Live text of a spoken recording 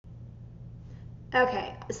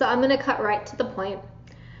Okay, so I'm going to cut right to the point.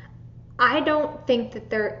 I don't think that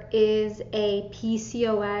there is a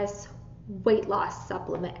PCOS weight loss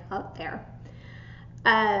supplement out there,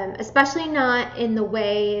 especially not in the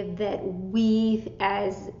way that we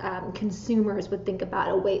as consumers would think about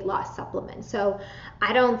a weight loss supplement. So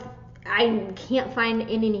I can't find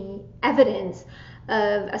any evidence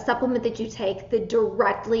of a supplement that you take that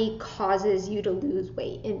directly causes you to lose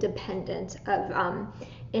weight independent of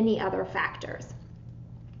any other factors.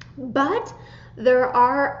 But there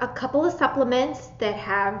are a couple of supplements that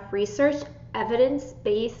have research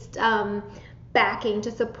evidence-based backing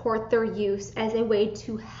to support their use as a way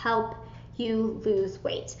to help you lose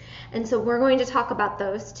weight. And so we're going to talk about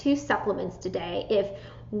those two supplements today. If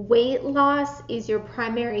weight loss is your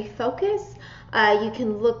primary focus, you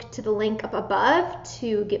can look to the link up above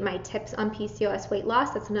to get my tips on PCOS weight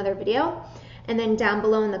loss. That's another video. And then down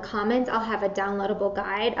below in the comments, I'll have a downloadable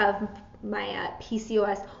guide of my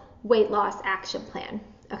PCOS weight loss action plan.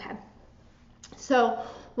 Okay. So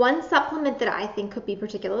one supplement that I think could be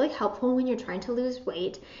particularly helpful when you're trying to lose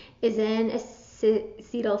weight is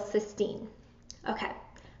N-acetylcysteine. Okay.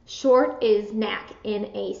 Short is NAC,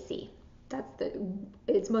 N-A-C.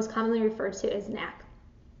 It's most commonly referred to as NAC.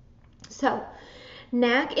 So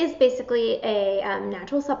NAC is basically a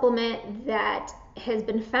natural supplement that has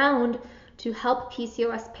been found to help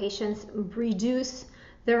PCOS patients reduce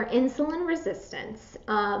their insulin resistance,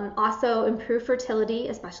 also improve fertility,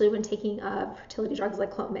 especially when taking fertility drugs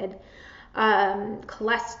like Clomid.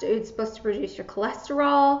 It's supposed to reduce your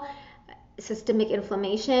cholesterol, systemic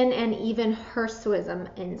inflammation, and even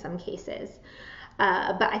hirsutism in some cases.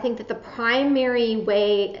 But I think that the primary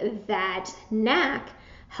way that NAC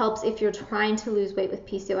helps if you're trying to lose weight with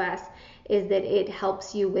PCOS is that it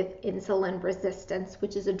helps you with insulin resistance,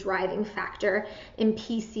 which is a driving factor in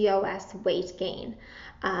PCOS weight gain.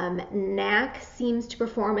 NAC seems to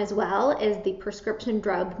perform as well as the prescription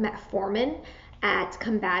drug metformin at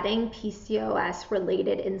combating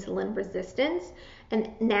PCOS-related insulin resistance. And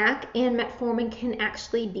NAC and metformin can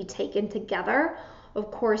actually be taken together.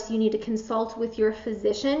 Of course, you need to consult with your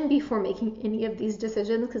physician before making any of these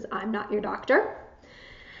decisions because I'm not your doctor.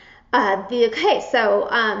 Along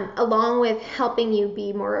with helping you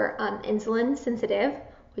be more insulin sensitive,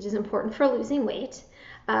 which is important for losing weight,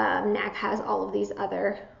 NAC has all of these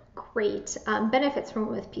other great benefits from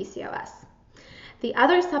with PCOS. The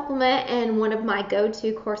other supplement, and one of my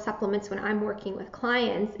go-to core supplements when I'm working with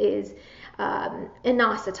clients, is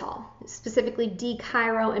N-acetylcysteine, specifically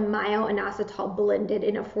D-chiro and Myo-inositol blended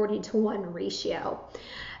in a 40-to-1 ratio.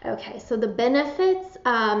 Okay, so the benefits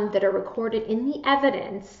that are recorded in the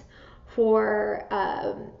evidence for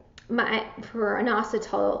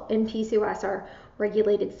inositol in PCOS are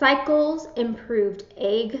regulated cycles, improved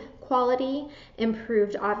egg quality,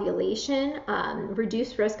 improved ovulation,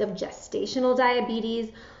 reduced risk of gestational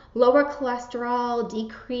diabetes, lower cholesterol,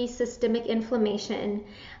 decreased systemic inflammation,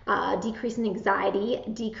 decrease in anxiety,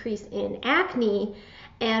 decrease in acne,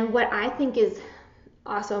 and what I think is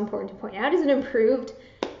also important to point out is an improved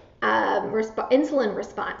insulin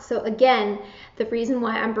response. So again, the reason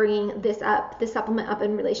why I'm bringing this supplement up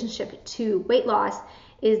in relationship to weight loss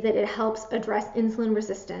is that it helps address insulin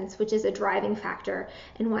resistance, which is a driving factor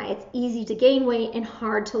and why it's easy to gain weight and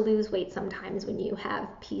hard to lose weight sometimes when you have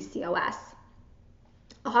PCOS.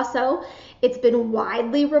 Also, it's been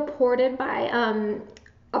widely reported by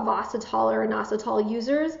Ovasitol or inositol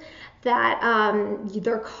users that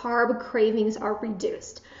their carb cravings are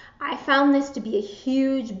reduced. I found this to be a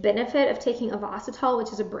huge benefit of taking Ovasitol,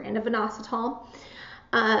 which is a brand of inositol,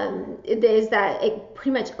 is that it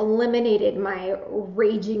pretty much eliminated my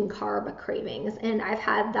raging carb cravings. And I've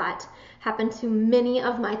had that happen to many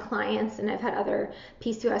of my clients, and I've had other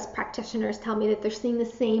PCOS practitioners tell me that they're seeing the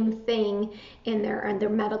same thing in their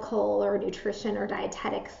medical or nutrition or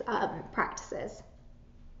dietetics practices.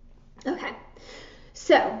 Okay,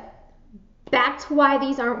 so back to why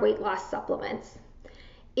these aren't weight loss supplements.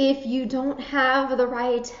 If you don't have the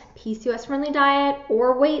right PCOS-friendly diet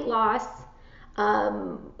or weight loss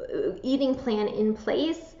eating plan in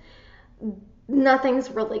place, nothing's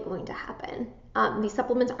really going to happen. These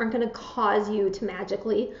supplements aren't going to cause you to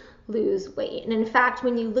magically lose weight. And in fact,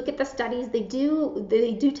 when you look at the studies, they do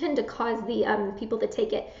tend to cause the people that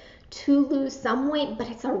take it to lose some weight, but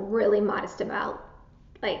it's a really modest amount,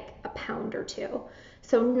 like a pound or two.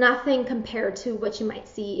 So nothing compared to what you might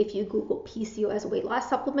see if you Google PCOS weight loss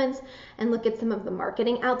supplements and look at some of the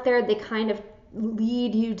marketing out there. They kind of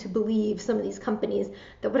lead you to believe, some of these companies,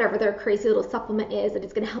 that whatever their crazy little supplement is, that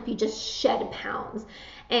it's going to help you just shed pounds.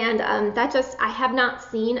 And I have not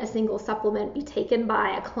seen a single supplement be taken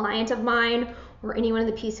by a client of mine or anyone in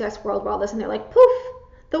the PCOS world where all this and they're like, poof,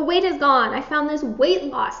 the weight is gone. I found this weight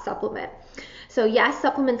loss supplement. So yes,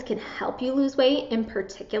 supplements can help you lose weight, in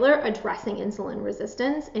particular addressing insulin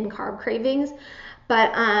resistance and carb cravings,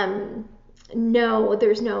 but no,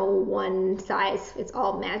 there's no one size fits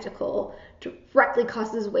all magical directly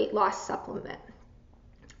causes weight loss supplement.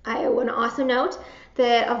 I want to also note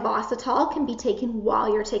that Ovasitol can be taken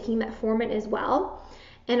while you're taking metformin as well,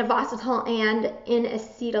 and Ovasitol and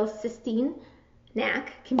N-acetylcysteine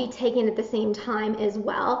NAC can be taken at the same time as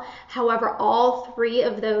well. However, all three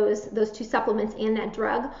of those two supplements and that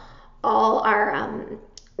drug all are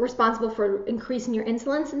responsible for increasing your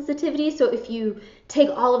insulin sensitivity. So if you take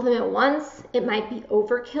all of them at once, it might be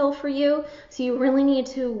overkill for you. So you really need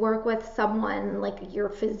to work with someone like your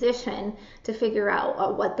physician to figure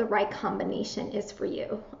out what the right combination is for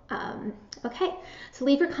you. Okay, so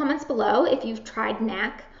leave your comments below if you've tried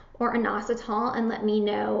NAC or inositol and let me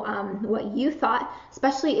know what you thought,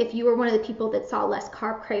 especially if you were one of the people that saw less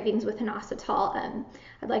carb cravings with inositol.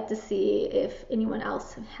 I'd like to see if anyone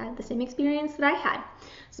else had the same experience that I had.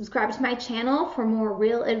 Subscribe to my channel for more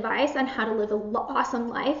real advice on how to live an awesome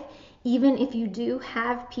life, even if you do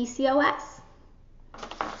have PCOS.